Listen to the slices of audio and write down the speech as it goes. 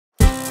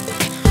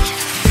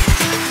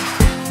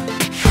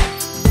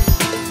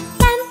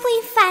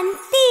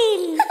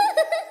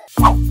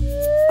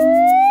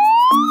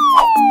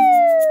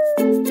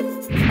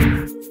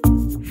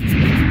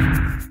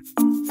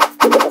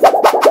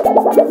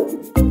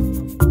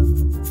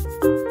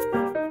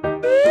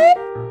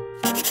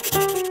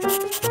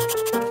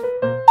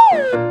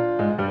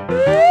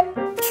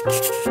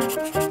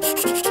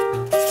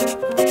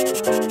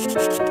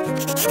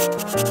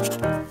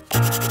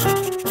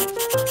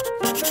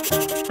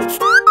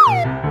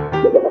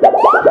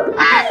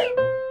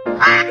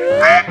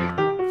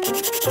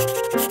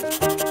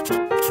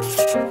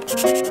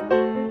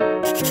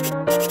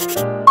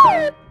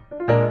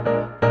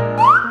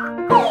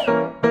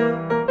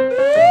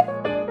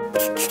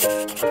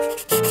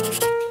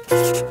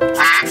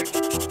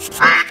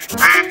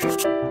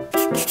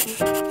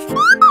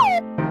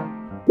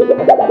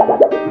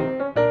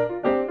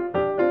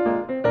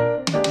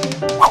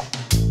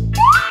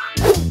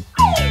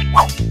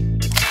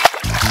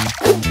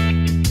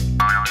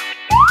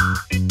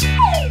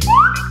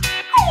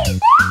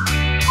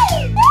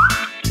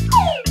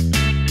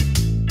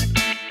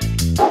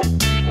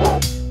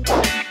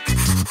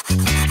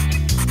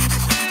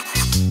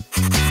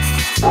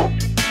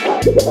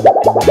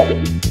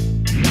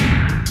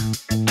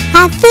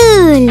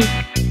Azul.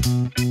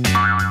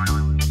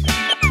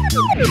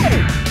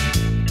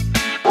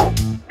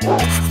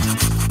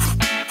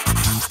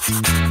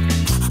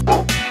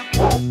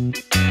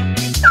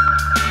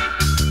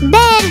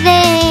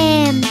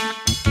 Verde.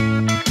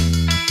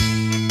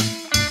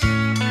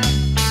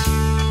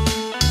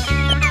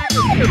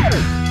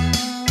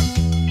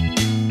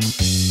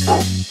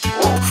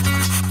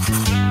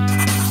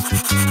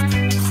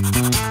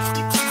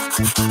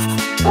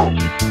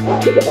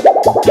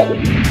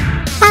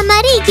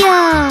 Amarillo.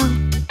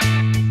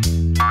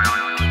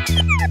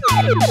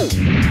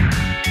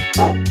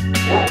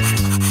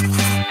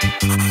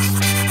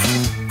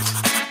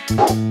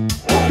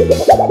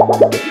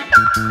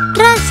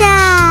 Rosa.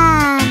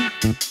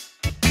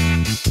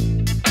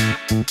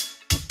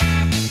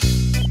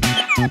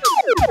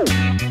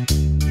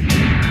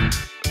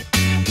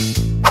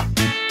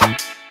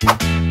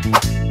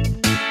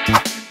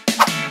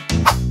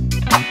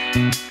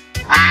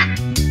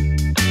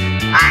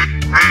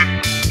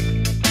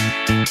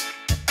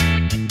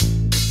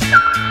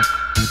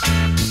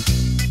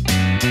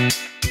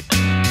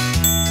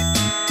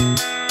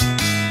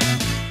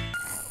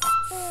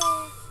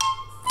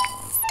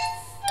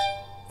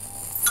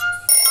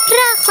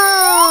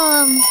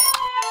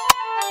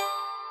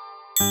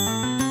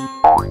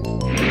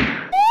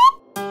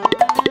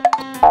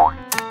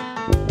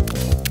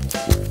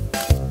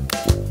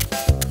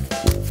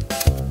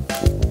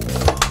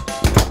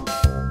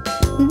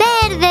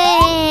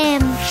 Verde.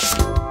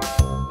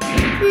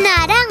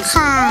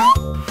 Naranja.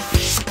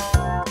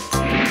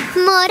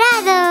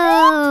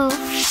 Morado.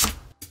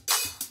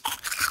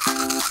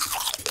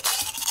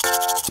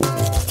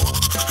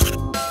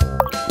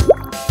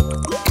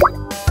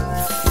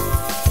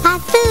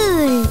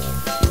 Azul.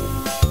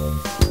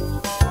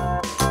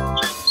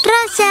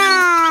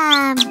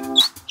 Rosa.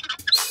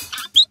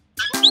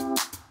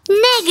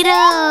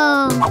 Negro.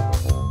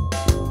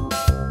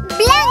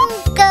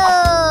 Blanco.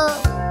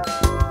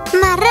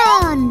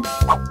 Marrón.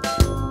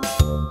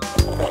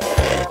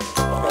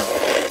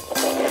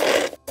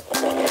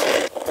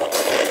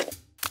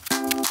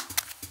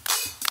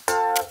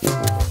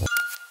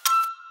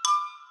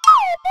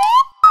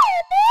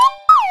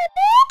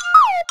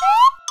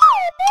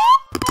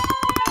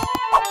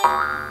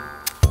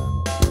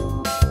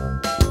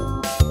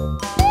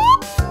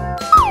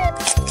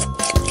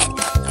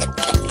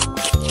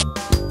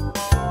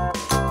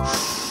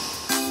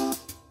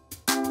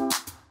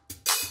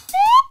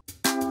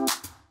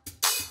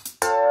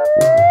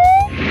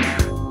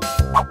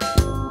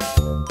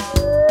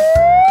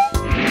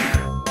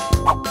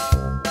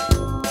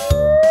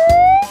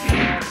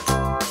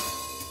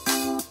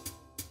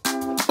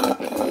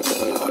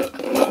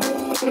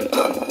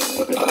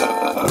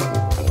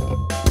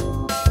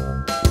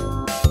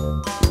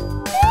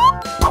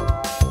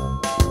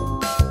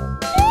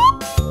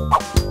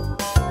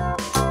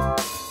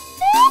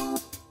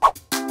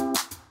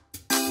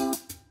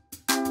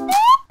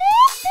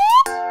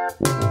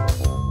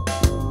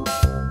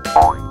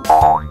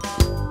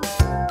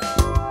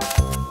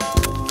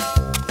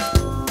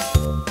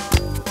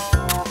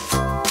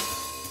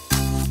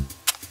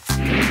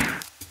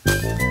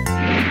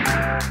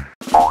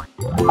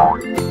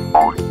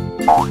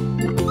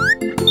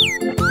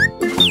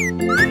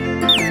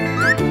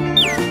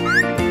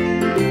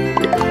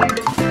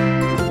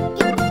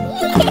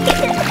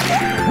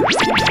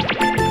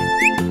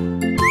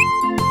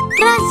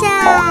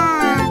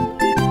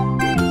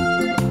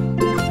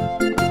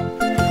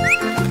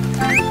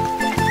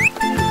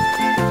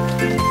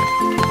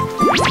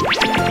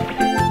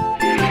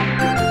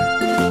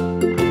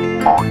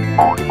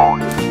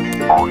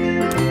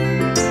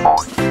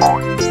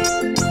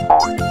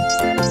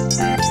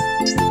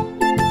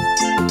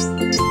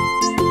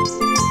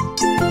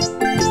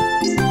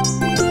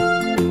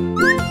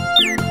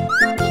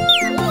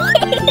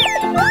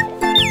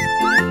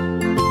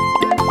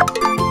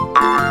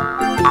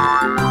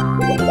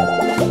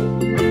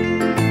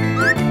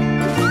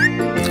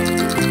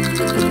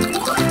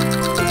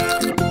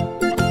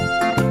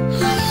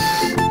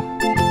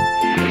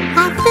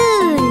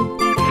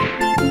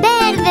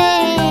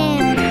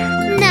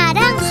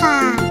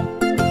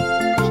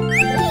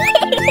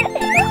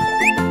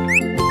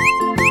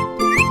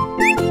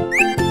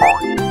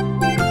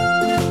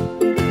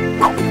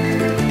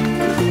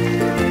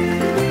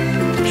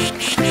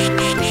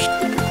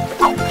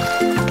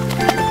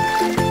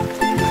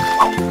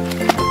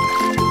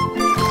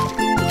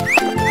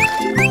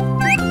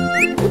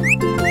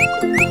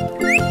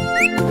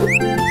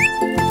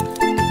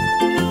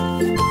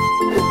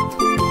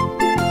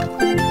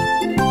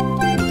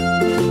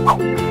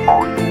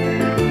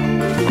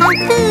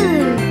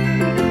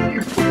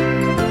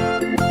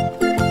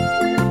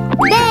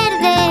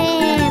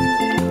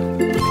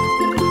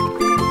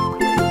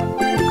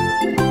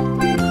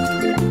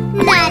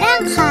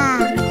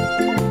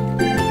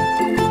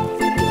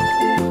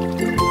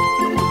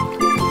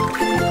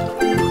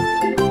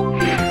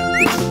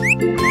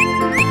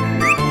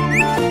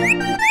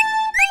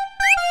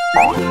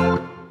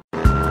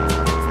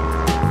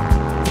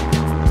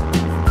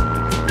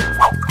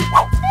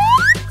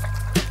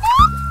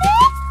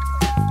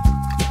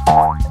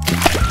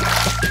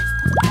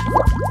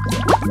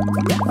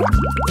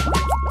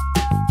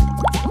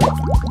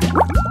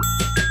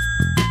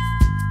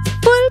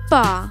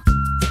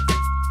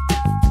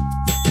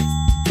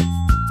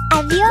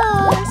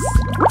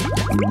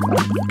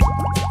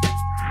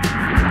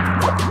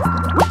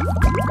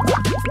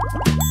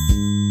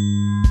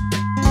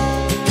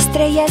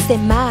 Estrellas de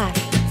mar.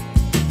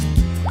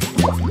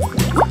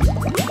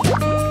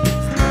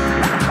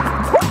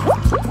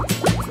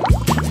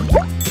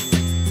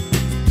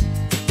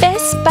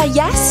 Pez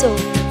payaso.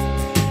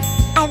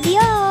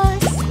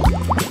 Adiós.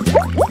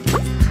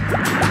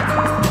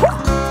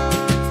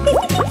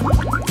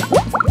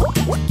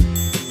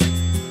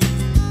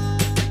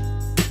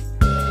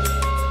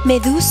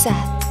 Medusa.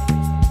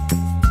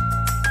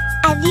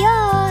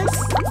 Adiós.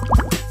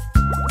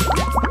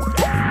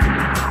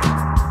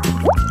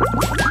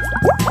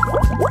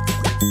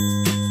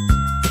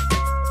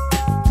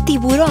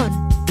 Tiburón.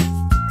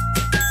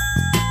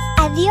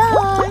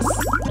 Adiós.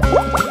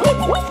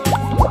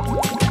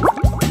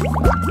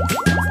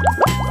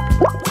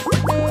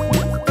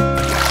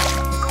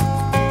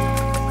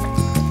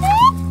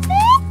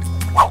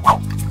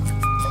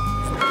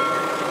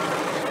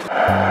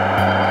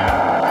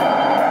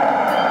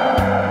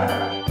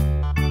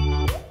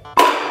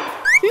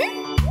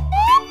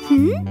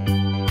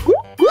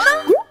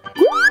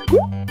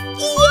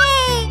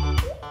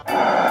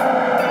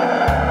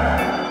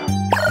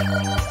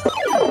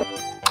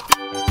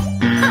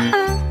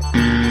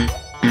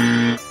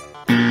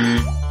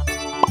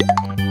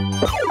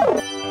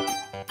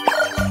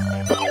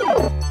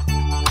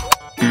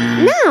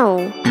 No.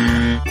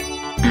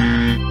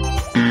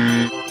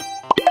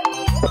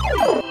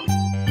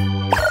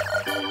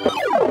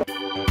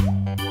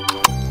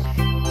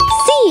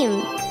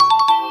 Sim.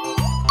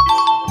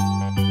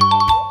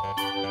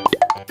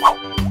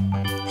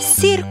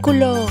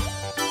 Círculo.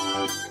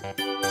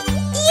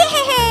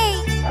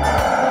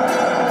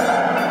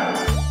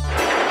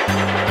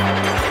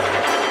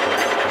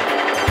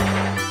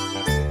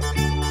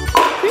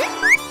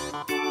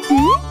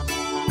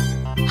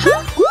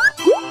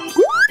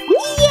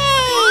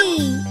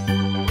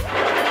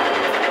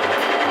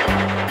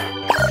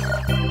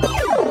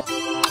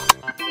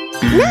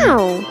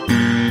 No.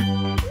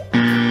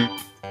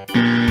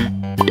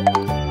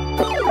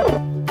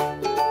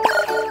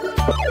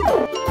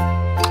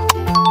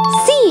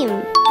 Sim.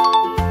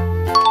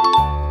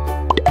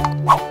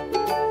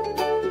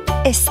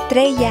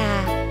 Estrella.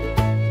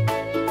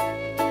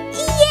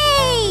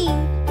 Yay.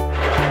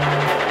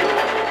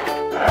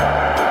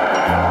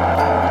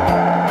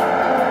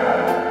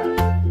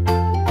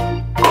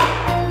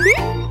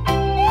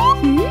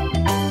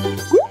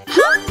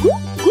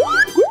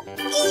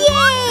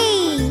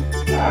 Yay.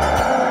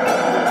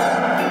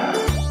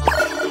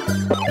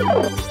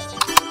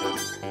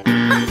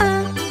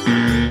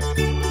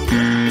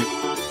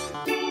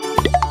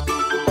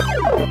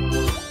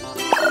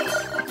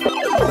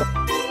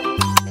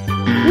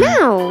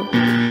 No.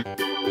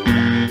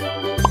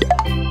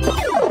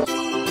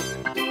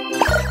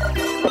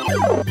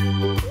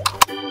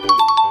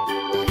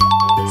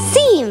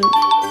 Sim.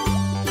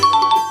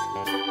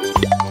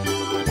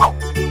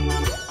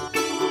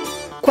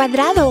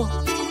 Cuadrado.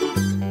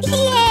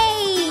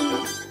 Yay.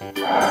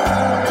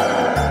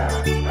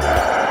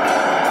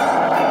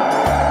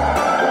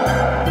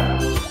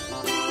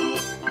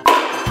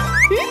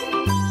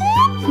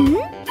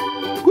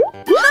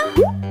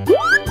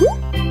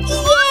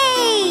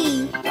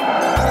 Yay.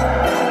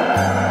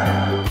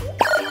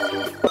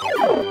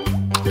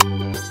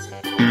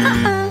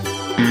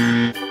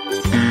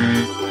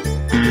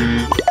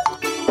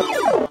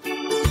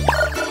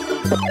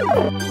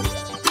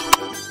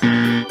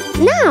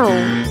 No.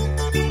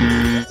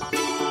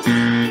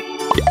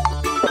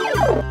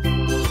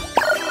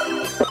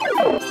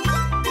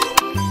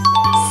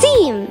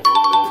 Sim.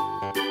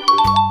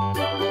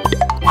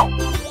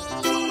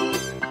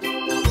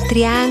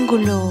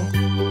 Triángulo.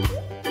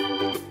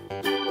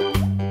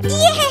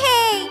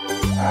 Yay.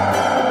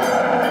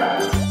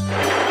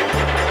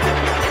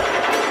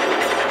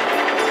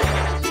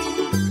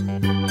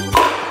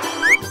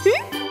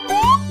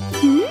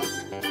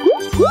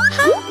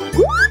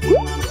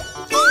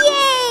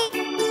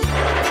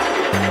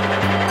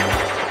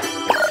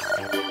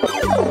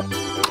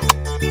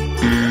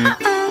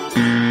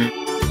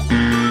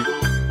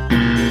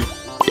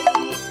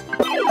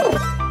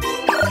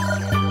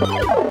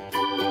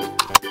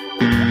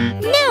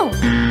 No.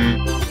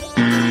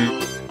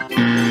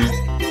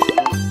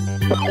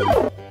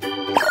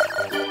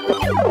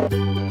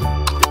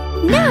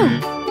 No.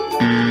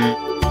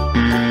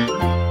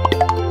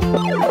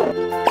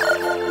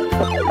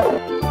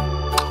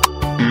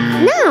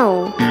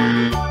 No.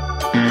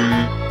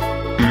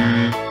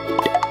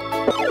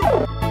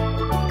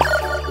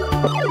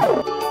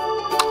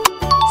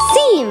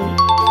 Sim.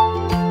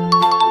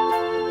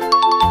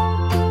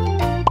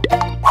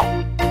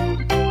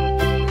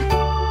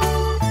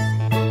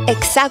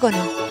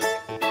 Hexágono.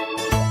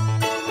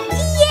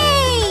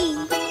 Yay.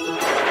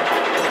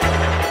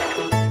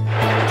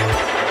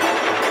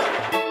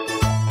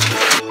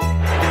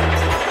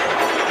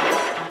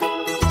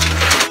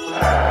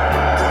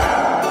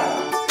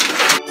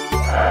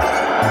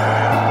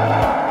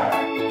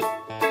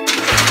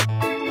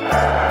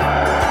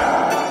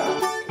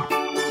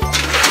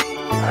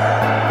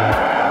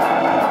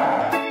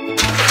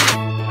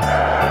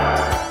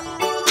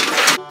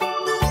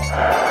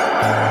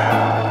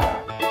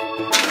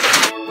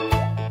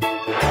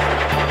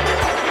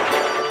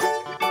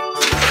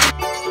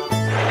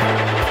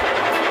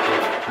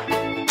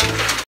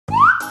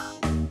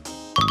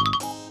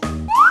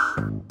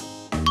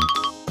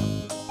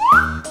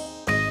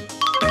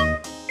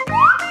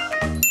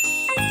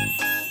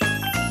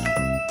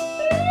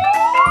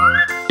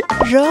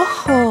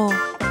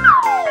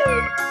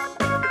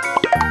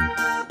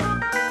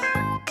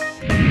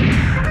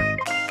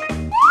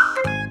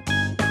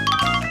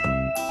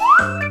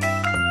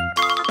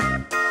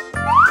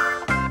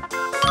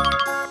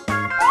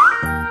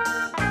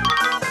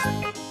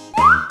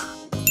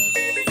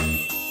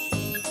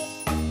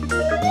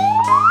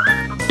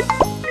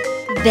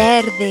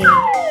 Verde.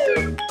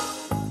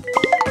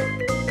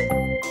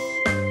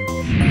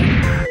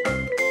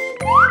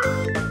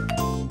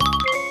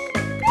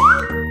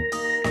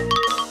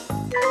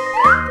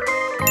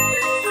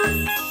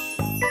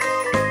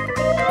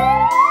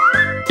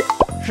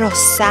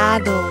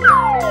 Rosado.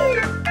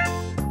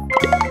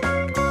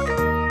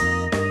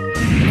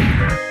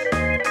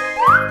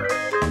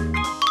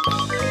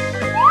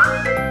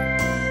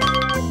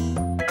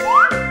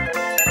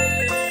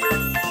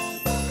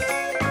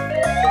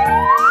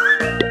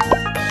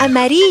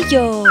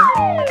 Amarillo.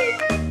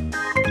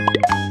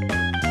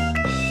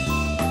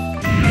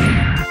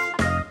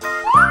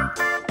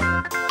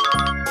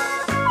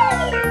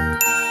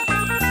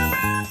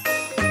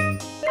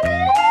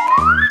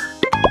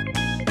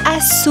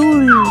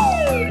 Azul.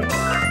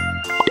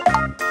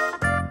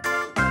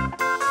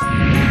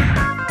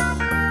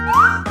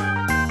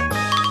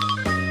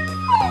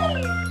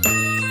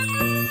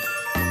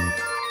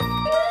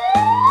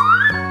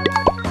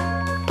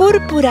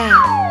 Púrpura.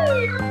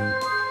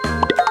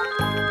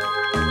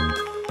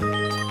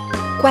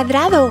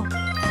 Cuadrado.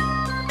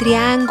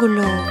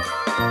 Triángulo.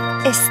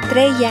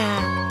 Estrella.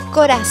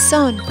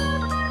 Corazón.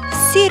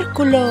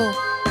 Círculo.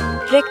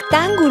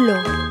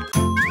 Rectángulo.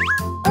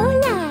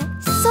 Hola,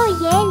 soy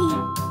Elly.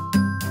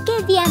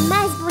 ¿Qué día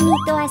más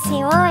bonito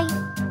hace hoy?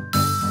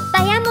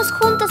 Vayamos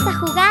juntos a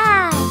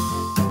jugar.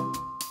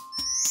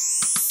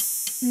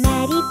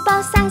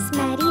 Mariposas,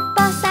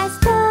 mariposas,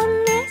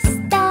 ¿dónde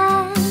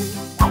están?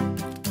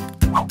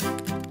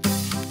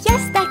 Ya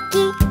está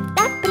aquí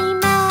la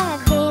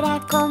primavera,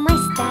 ¿cómo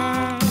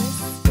estás?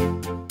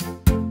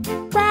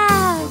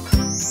 ¡Wow!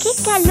 ¡Qué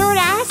calor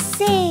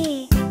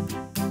hace!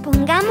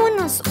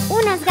 Pongámonos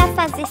unas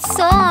gafas de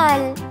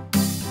sol.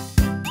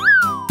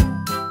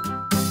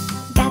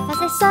 Gafas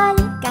de sol,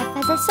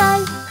 gafas de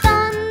sol,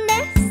 ¿dónde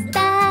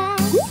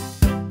estás?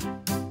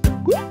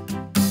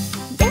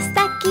 Ya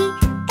está aquí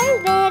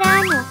el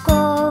verano,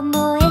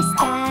 ¿cómo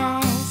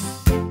estás?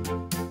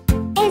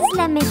 Es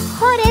la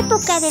mejor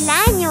época del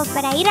año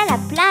para ir a la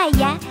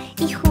playa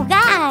y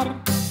jugar.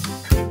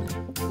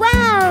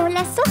 ¡Wow!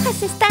 Las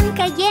hojas están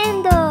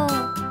cayendo.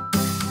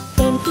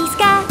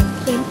 Ventisca,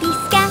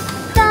 ventisca,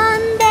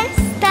 ¿dónde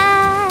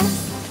estás?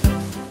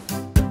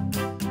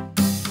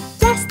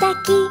 Ya está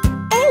aquí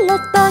el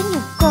otoño,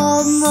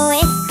 ¿cómo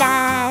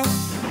estás?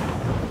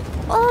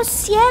 ¡Oh,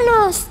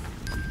 cielos!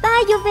 ¡Va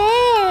a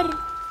llover!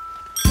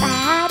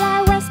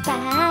 Paraguas,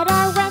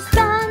 paraguas,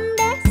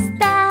 ¿dónde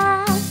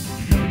estás?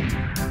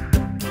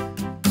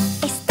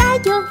 Está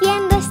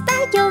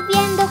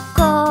lloviendo,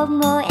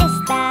 ¿cómo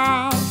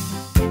estás?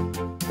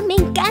 Me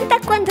encanta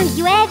cuando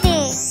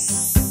llueve.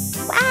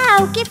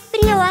 ¡Wow! ¡Qué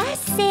frío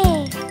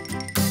hace!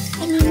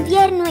 El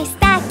invierno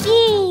está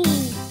aquí.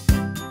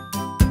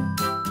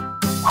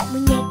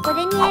 Muñeco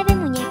de nieve,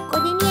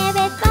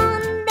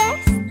 ¿dónde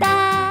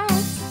estás?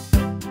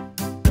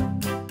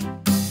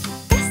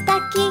 Ya está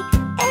aquí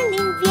el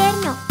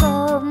invierno,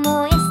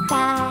 ¿cómo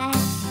estás?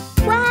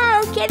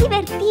 ¡Wow! ¡Qué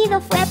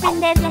divertido fue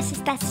aprender las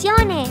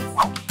estaciones!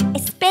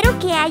 Espero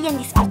que hayan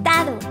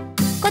disfrutado.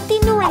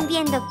 Continúen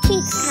viendo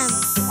Kids Camp.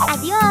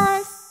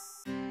 ¡Adiós!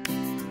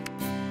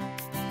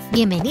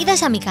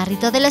 Bienvenidos a mi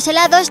carrito de los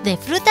helados de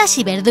frutas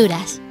y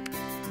verduras.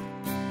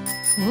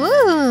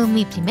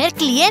 ¡Mi primer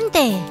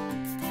cliente!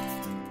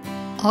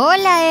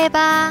 Hola,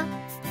 Eva.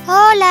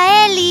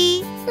 Hola,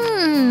 Elly.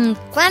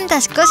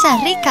 ¡Cuántas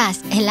cosas ricas!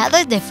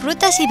 Helados de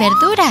frutas y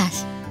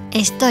verduras.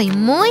 Estoy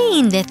muy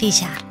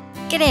indecisa.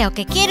 Creo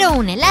que quiero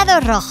un helado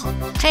rojo.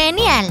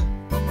 ¡Genial!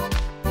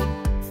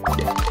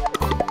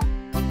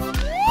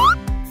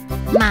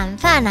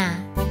 Manzana.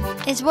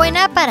 Es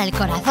buena para el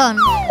corazón.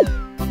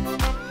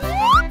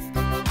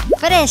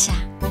 Fresa.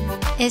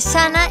 Es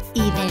sana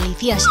y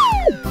deliciosa.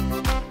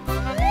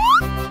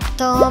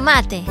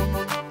 Tomate.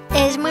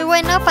 Es muy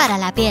bueno para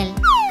la piel.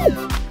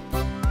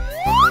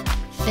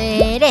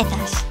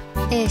 Cerezas.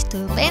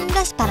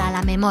 Estupendas para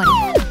la memoria.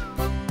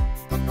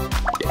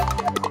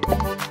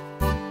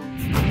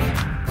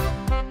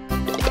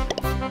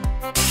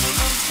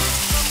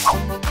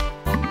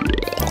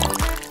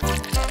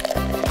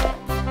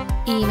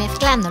 Y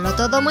mezclándolo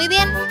todo muy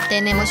bien,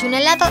 tenemos un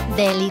helado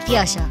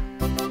delicioso.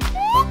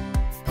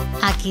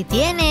 Aquí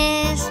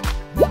tienes.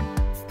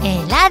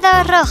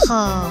 ¡Helado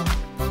rojo!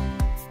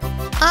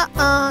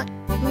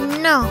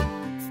 No.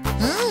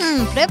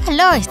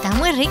 Pruébalo, está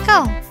muy rico.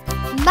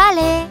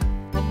 Vale.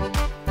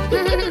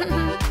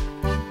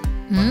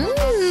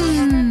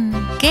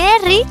 ¡Qué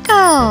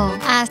rico!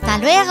 ¡Hasta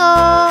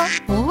luego!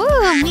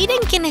 Miren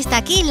quién está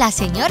aquí, la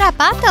señora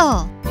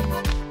Pato.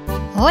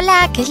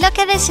 Hola, ¿qué es lo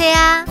que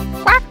desea?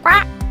 ¡Cuac,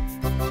 cuac!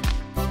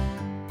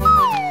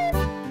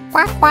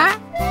 ¡Cuac, cuac!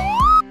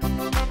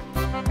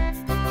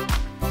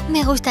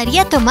 Me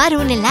gustaría tomar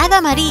un helado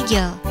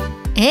amarillo.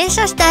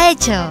 ¡Eso está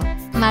hecho!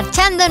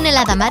 Marchando un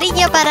helado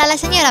amarillo para la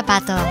señora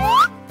Pato.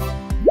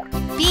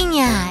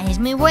 Piña es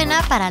muy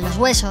buena para los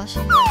huesos.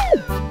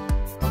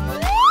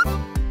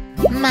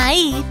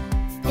 Maíz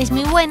es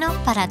muy bueno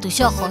para tus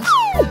ojos.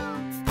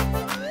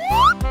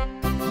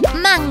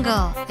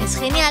 Mango es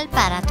genial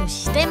para tu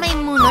sistema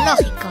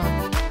inmunológico.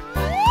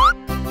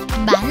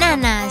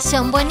 Bananas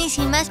son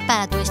buenísimas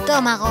para tu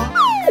estómago.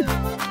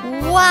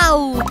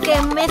 ¡Guau!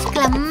 ¡Qué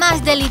mezcla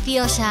más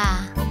deliciosa!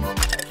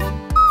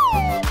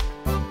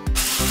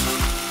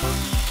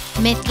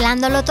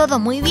 Mezclándolo todo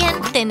muy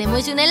bien,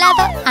 tenemos un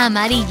helado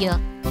amarillo.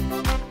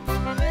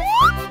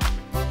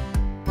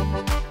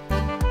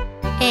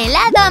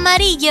 ¡Helado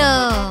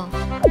amarillo!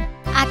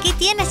 Aquí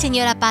tiene,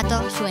 señora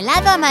Pato, su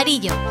helado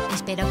amarillo.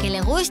 Espero que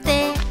le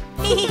guste.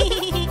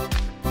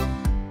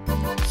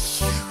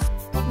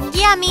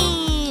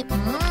 ¡Yummy!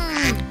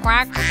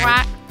 ¡Cuac,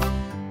 cuac!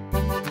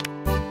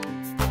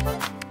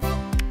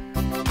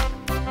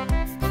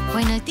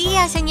 Buenos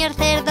días, señor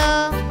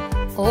cerdo.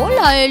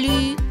 Hola,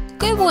 Elly.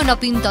 ¡Qué buena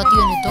pinta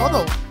tiene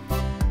todo!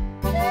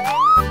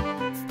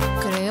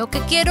 Creo que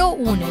quiero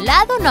un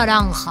helado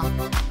naranja.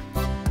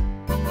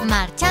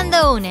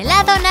 Marchando un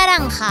helado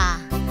naranja.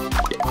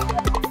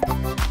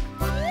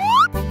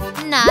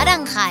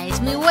 Naranja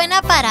es muy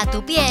buena para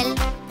tu piel.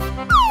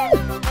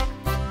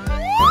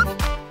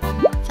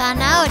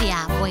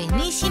 Zanahoria,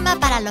 buenísima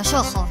para los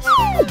ojos.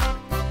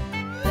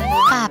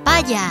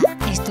 Papaya,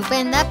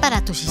 estupenda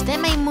para tu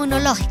sistema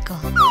inmunológico.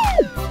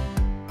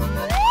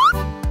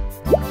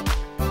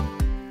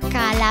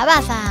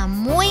 Calabaza,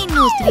 muy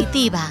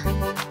nutritiva.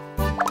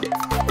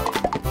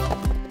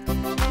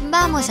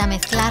 Vamos a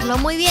mezclarlo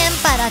muy bien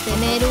para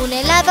tener un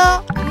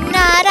helado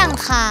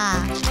naranja.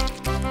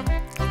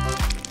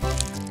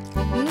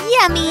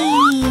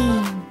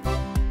 ¡Yummy!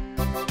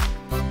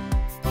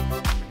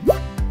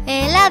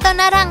 ¡Helado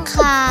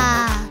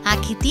naranja!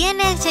 Aquí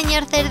tiene,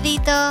 señor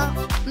cerdito.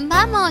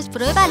 Vamos,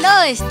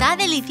 pruébalo, está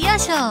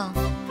delicioso.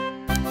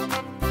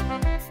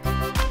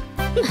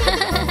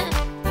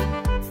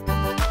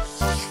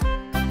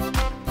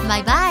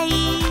 Bye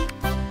bye.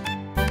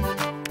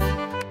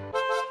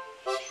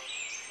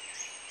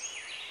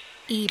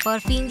 Y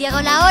por fin llegó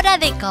la hora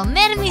de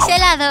comer mis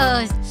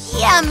helados.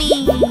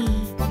 ¡Yummy!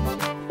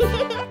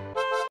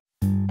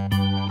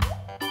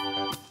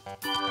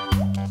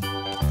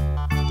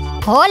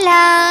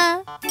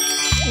 ¡Hola!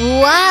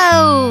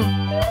 ¡Guau!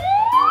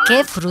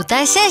 ¿Qué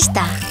fruta es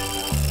esta?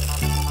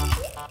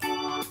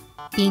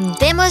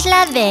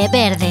 Pintémosla de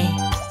verde.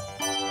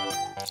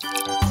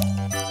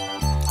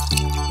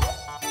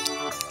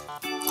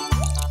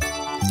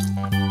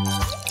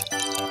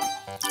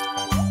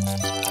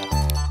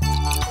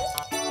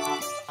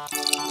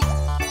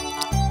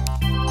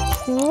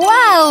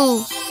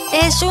 ¡Guau!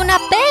 ¡Es una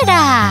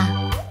pera!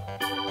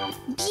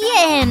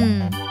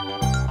 ¡Bien!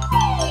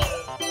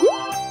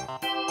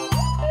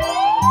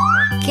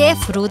 ¿Qué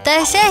fruta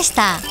es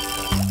esta?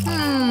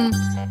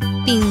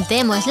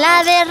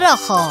 Pintémosla de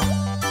rojo.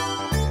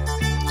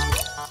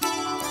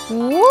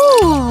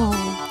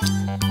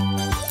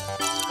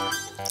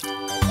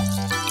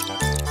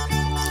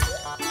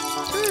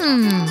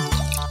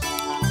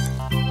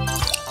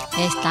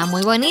 Está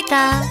muy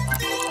bonita.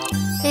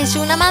 ¡Es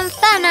una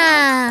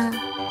manzana!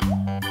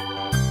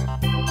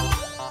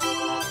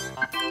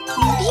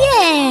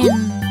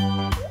 ¡Bien!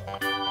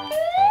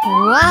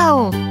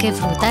 ¡Guau! ¿Qué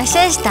fruta es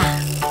esta?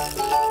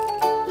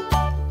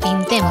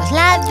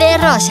 Pintémosla de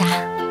rosa.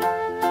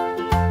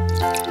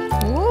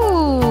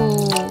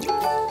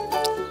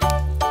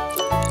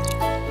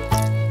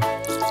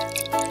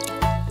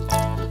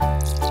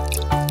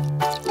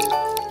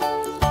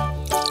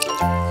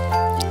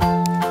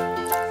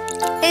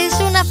 ¡Es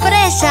una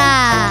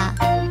fresa!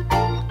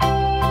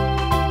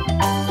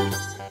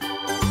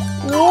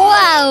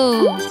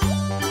 ¡Guau!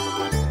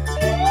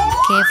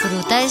 ¿Qué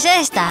fruta es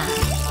esta?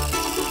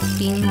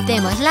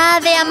 Pintémosla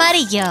de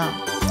amarillo.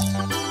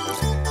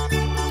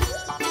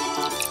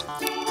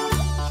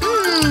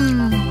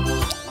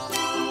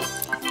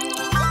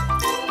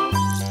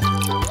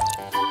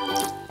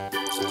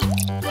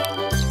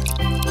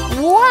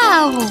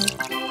 ¡Guau!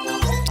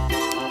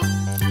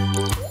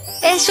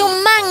 ¡Es un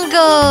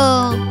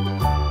mango!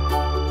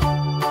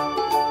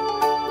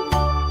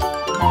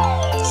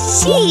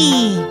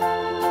 ¡Sí!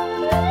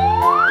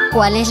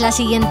 ¿Cuál es la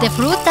siguiente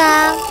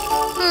fruta?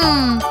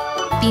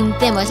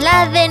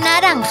 Pintémosla de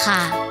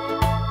naranja.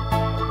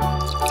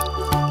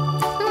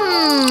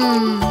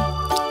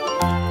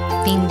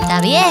 Pinta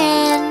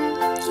bien.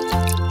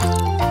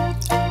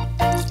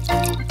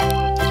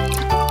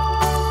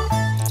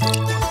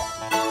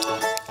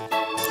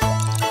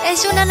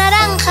 ¡Es una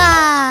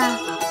naranja!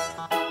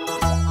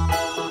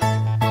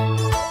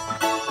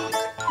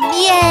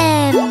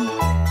 ¡Bien!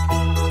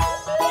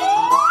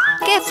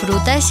 ¿Qué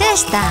fruta es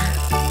esta?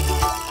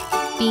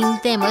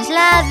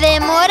 Pintémosla de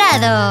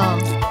morado.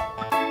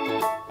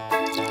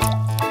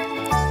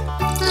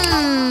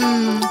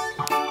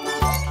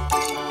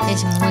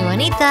 Es muy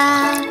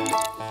bonita.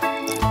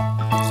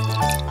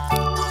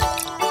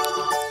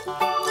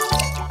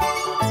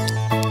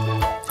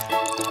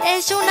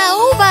 ¡Es una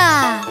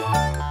uva!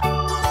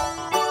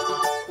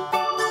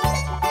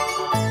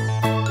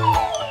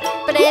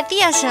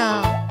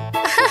 ¡Precioso!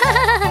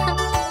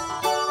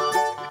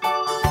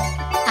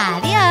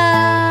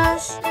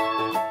 ¡Adiós!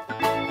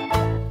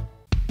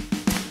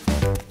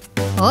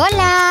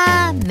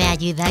 ¡Hola! ¿Me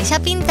ayudáis a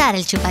pintar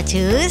el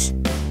chupachus?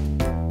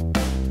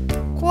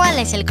 ¿Cuál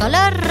es el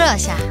color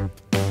rosa?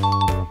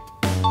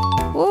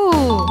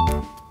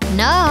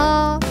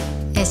 No,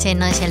 ese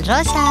no es el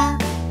rosa.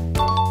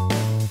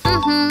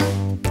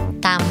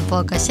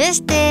 Tampoco es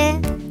este.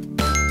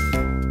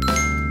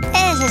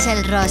 Ese es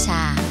el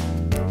rosa.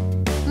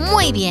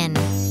 Muy bien.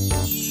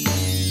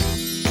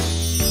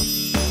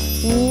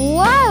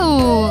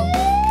 ¡Wow!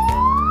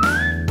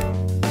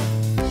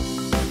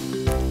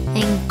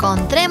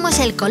 Encontremos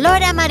el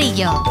color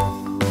amarillo.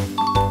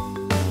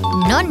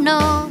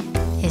 No,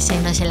 ese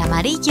no es el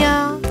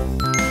amarillo.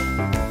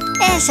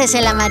 Ese es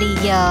el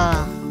amarillo.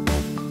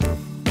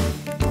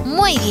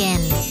 Muy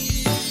bien.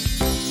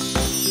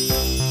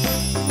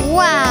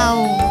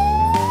 ¡Wow!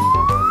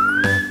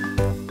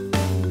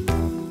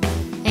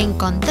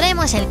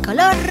 Encontremos el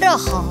color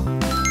rojo.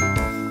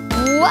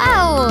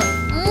 ¡Wow!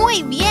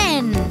 ¡Muy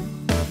bien!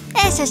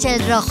 Ese es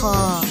el rojo.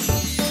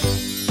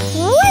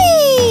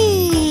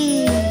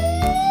 ¡Uy!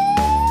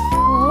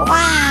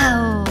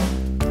 ¡Wow!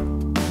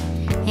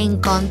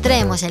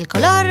 Encontremos el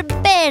color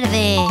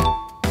verde.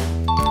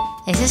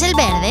 ¿Ese es el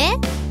verde?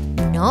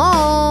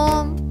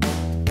 No.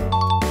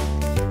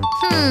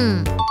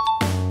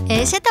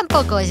 Ese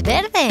tampoco es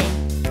verde.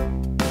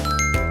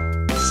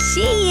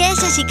 Sí,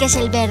 ese sí que es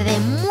el verde.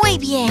 Muy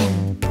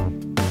bien.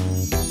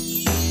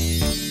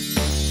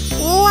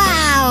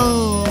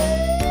 ¡Wow!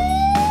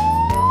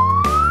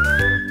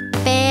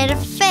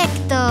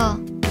 ¡Perfecto!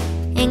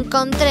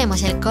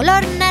 Encontremos el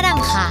color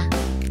naranja.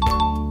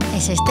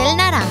 ¿Es este el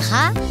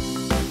naranja?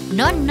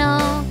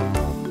 No.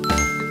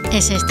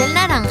 ¿Es este el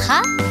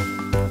naranja?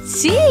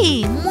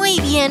 Sí,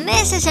 muy bien,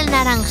 ese es el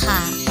naranja.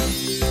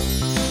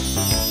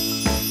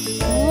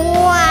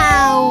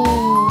 ¡Wow!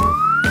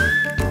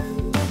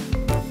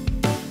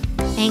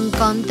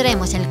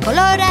 Encontremos el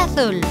color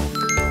azul.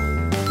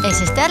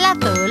 ¿Es este el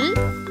azul?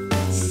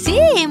 Sí,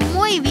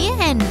 muy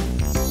bien.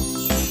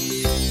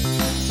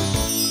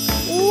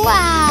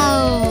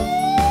 ¡Wow!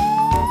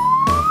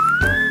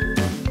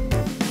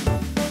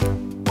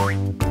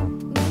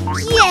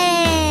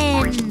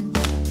 ¡Bien!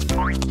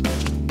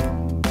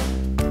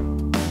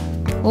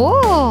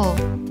 ¡Oh!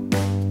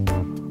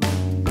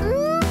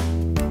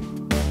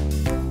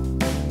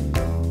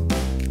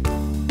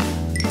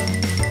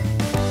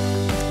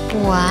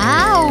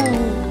 ¡Wow!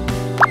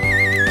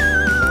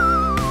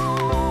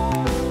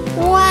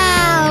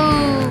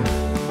 ¡Wow!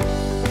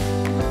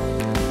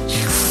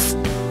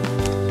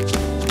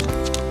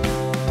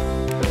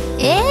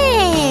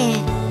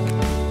 ¡Eh!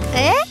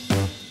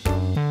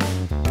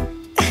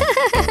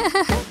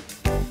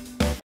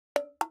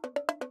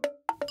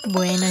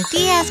 Buenos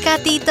días,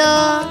 gatito.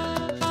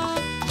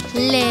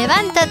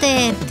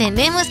 Levántate,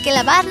 tenemos que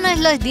lavarnos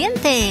los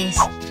dientes.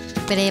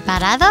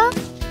 ¿Preparado?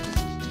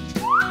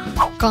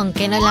 ¿Con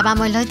qué nos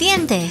lavamos los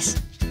dientes?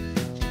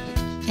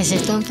 ¿Es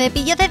esto un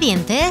cepillo de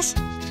dientes?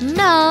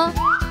 No.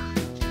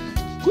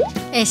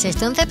 ¿Es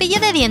esto un cepillo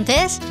de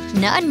dientes?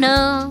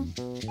 No.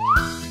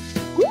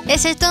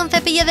 ¿Es esto un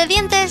cepillo de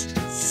dientes?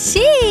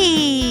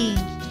 ¡Sí!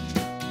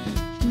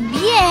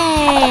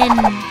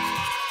 ¡Bien!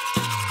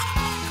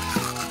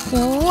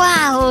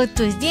 ¡Wow!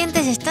 Tus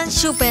dientes están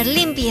súper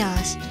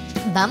limpios.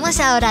 Vamos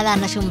ahora a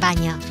darnos un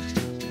baño.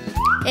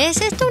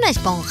 ¿Es esto una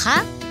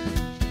esponja?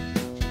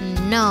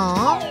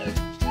 No.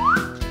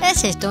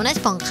 ¿Es esto una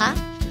esponja?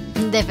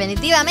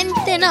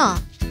 Definitivamente no.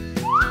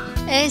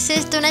 ¿Es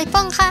esto una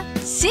esponja?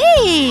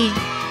 ¡Sí!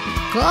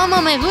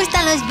 ¡Cómo me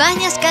gustan los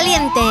baños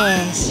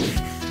calientes!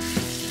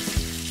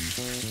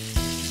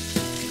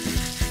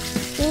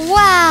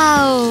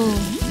 ¡Wow!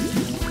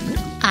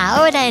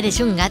 Ahora eres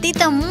un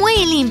gatito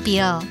muy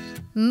limpio.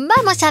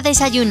 ¡Vamos a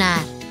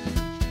desayunar!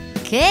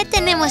 ¿Qué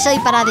tenemos hoy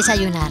para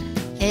desayunar?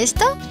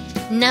 ¿Esto?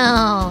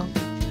 No.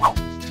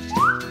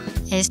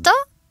 ¿Esto?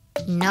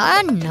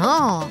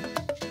 No.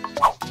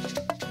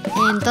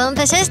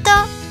 ¿Entonces esto?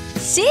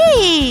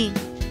 ¡Sí!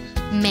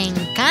 Me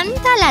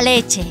encanta la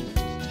leche.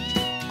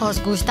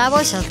 ¿Os gusta a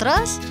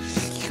vosotros?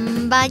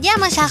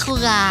 Vayamos a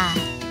jugar.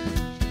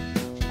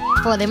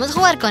 ¿Podemos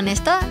jugar con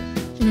esto?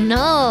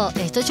 No,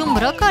 esto es un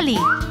brócoli.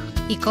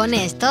 ¿Y con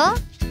esto?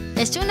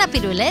 Es una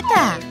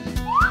piruleta.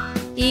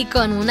 ¿Y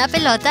con una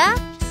pelota?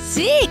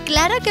 Sí,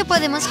 claro que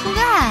podemos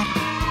jugar.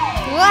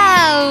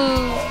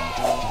 ¡Wow!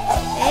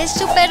 ¡Es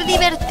súper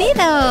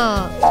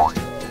divertido!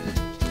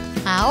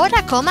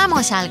 Ahora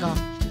comamos algo.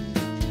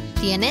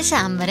 ¿Tienes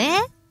hambre?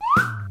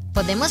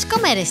 ¿Podemos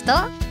comer esto?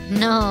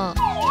 No.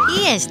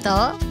 ¿Y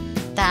esto?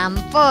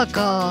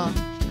 Tampoco.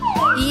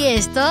 ¿Y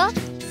esto?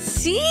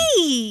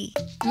 ¡Sí!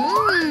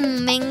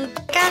 Me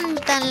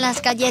encantan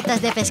las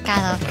galletas de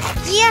pescado.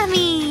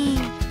 ¡Yummy!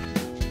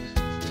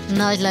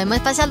 Nos lo hemos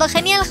pasado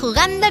genial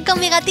jugando con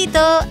mi gatito.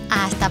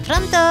 ¡Hasta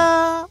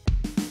pronto!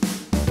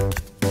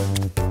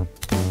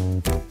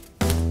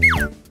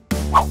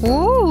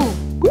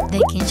 ¿De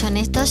quién son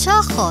estos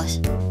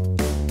ojos?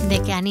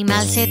 ¿De qué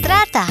animal se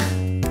trata?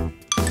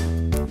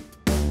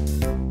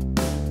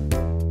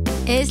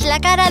 ¡Es la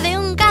cara de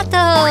un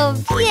gato!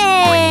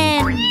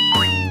 ¡Bien!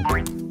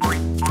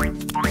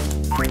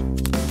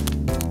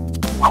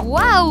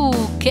 ¡Wow!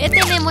 ¿Qué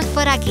tenemos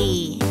por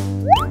aquí?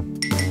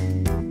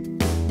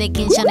 ¿De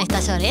quién son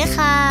estas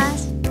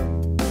orejas?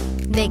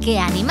 ¿De qué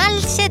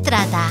animal se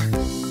trata?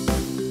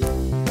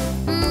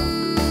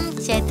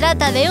 Se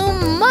trata de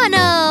un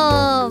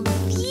mono.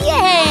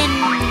 ¡Bien!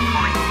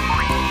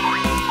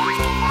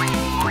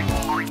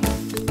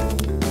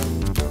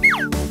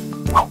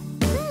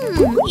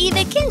 ¿Y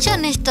de quién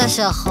son estos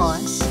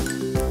ojos?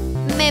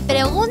 Me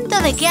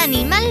pregunto de qué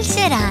animal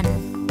serán.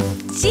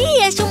 ¡Sí,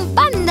 es un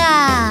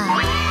panda!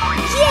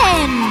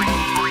 ¡Bien!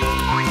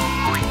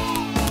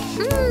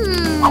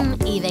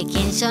 ¿Y de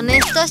quién son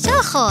estos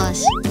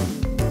ojos?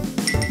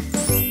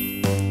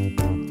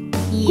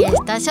 ¿Y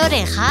estas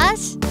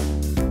orejas?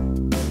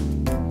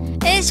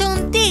 ¡Es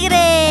un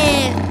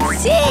tigre!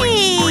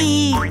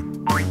 ¡Sí!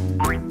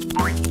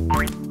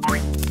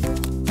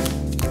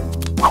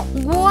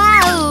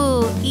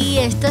 ¡Guau! ¿Y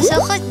estos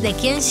ojos de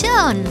quién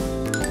son?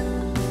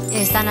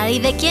 ¿Esta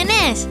nariz de quién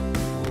es?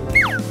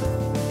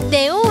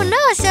 ¡De un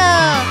oso!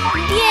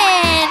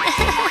 ¡Bien!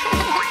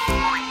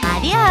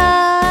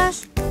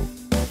 ¡Adiós!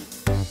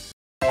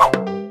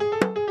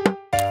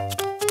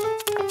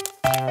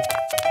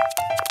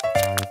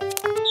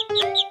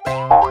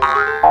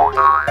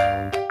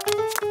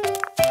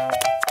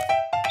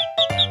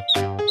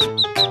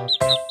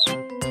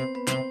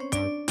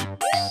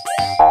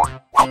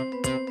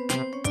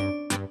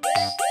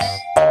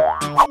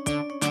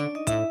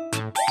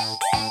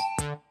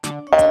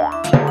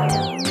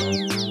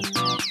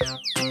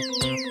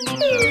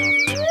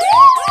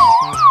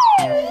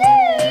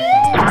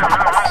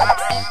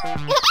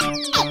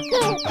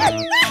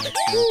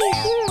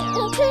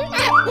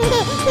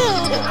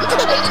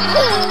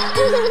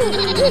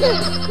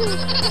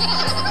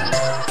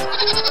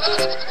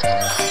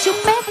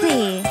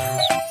 Chupete.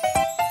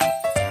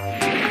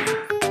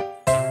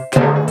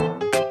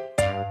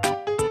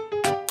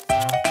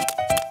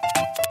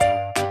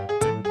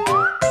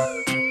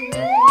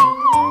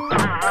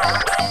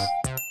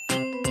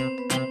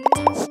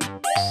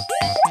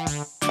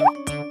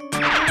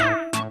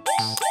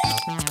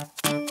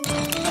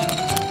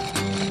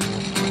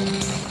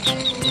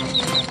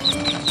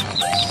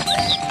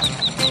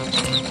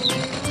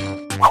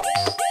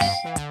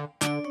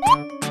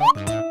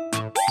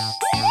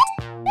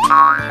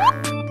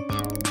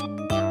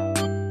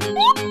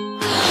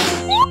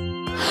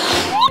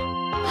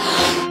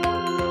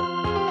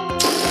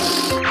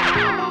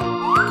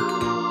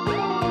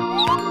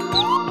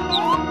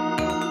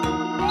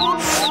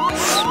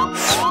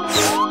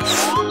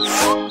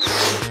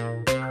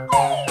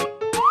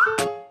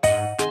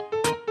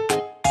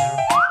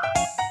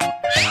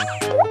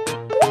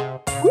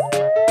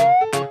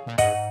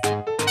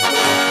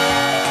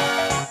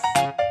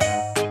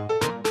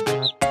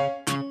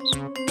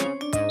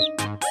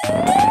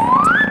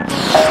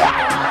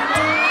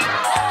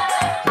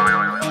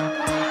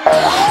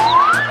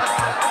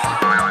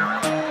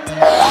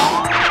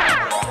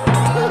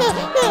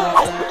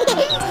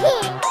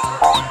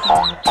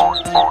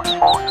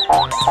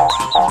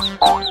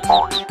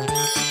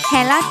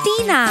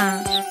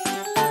 Gelatina.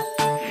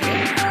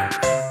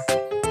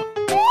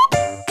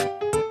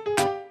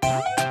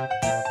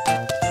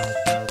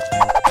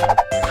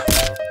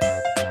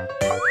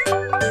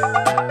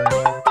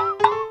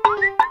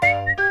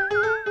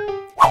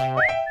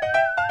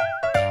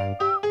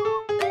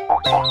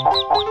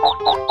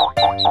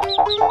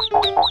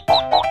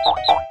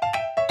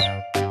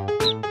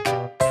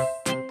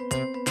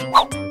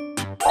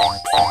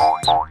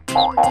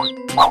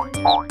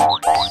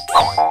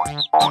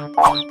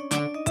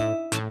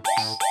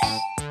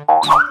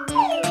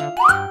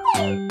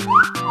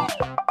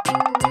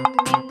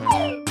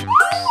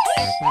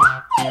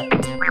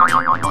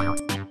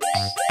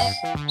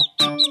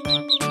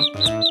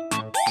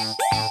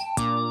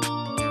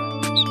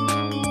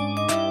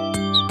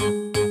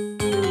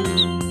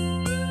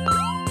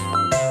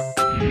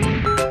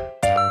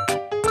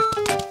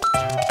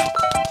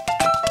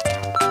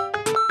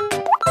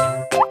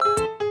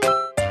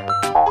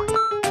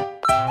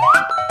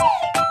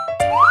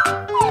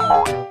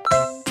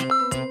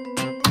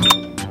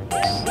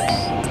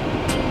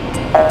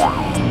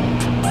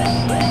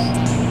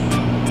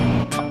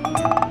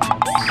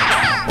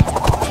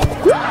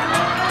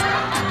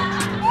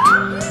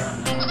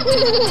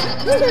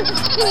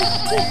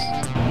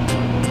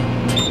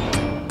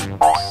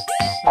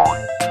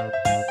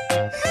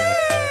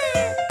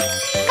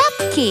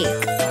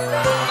 Cupcake.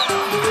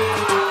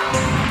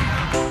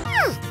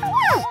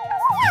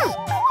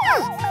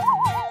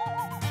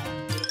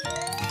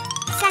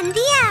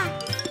 Sandía,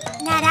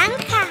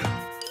 naranja,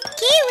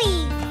 kiwi,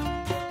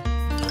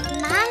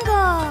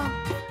 mango.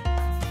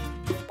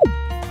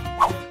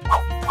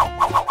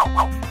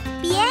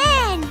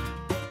 Bien.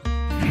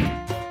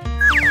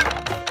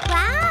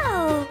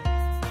 ¡Wow!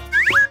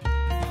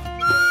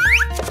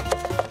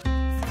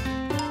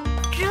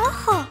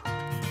 Rojo.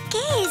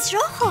 ¿Qué es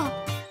rojo?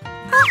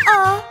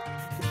 ¡Oh!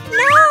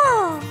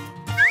 ¡No!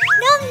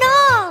 ¡No, no!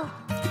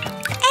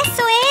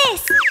 ¡Eso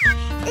es!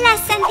 ¡La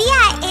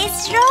sandía es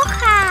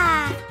roja!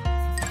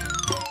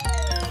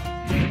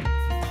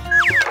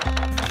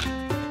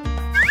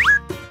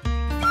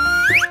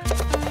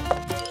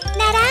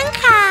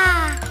 ¡Naranja!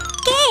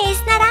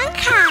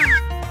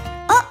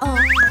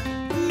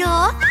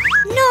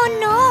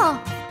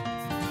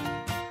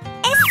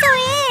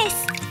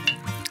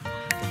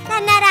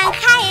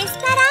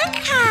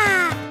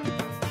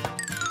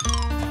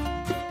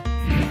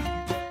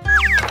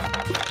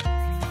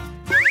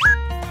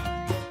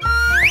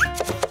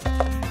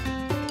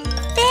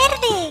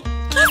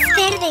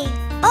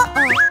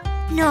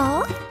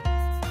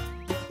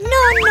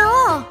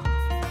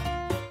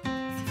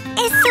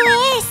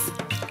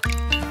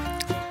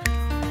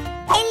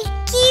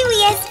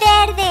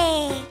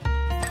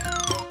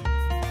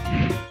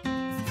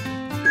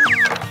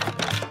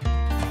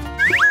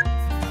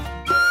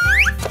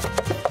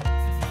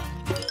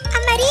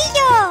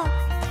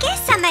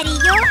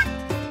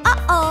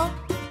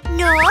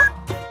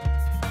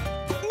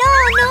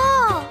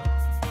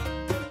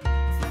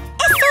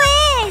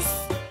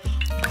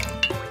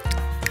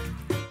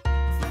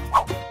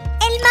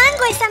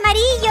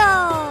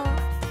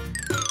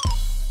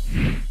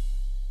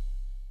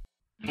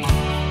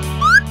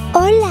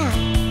 Hola.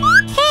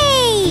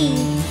 ¡Hey!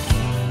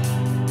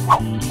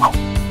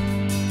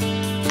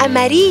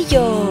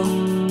 Amarillo.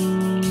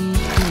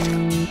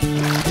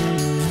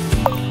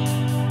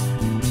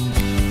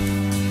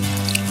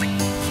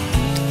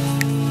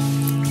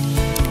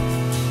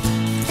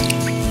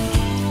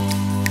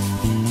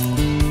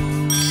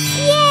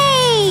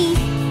 ¡Yay!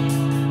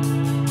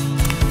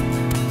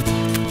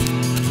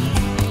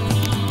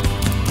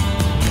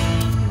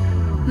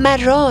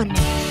 Marrón.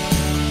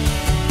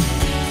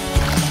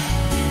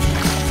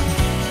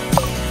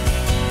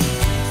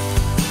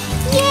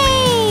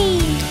 ¡Yay!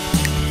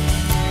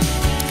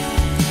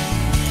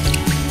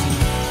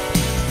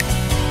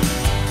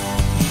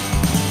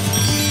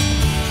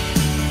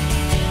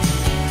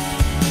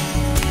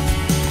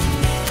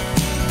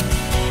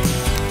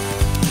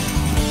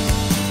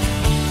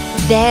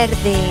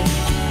 Verde.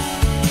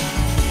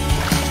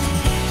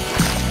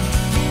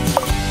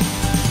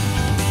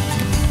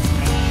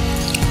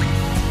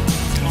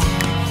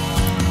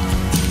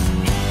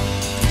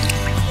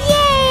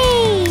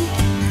 ¡Yay!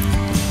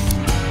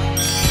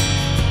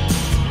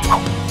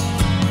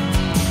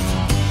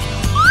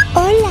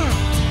 Hola.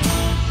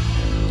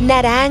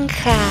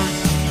 Naranja.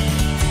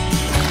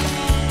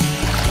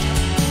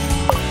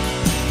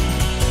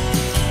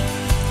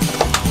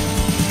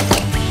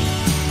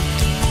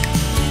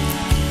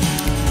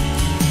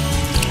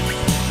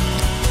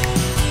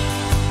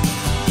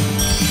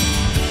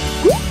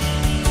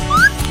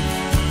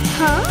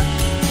 ¿Ah?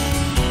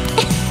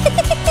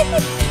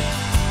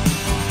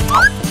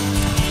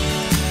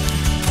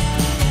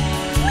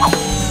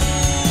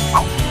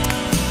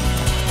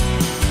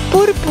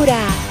 Púrpura.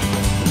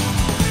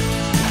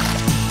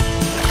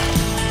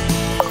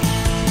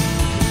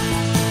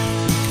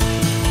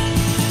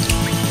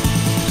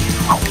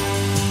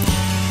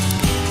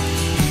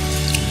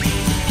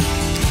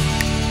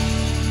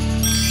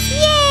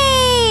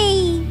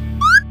 ¡Yay!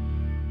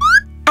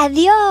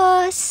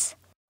 Adiós.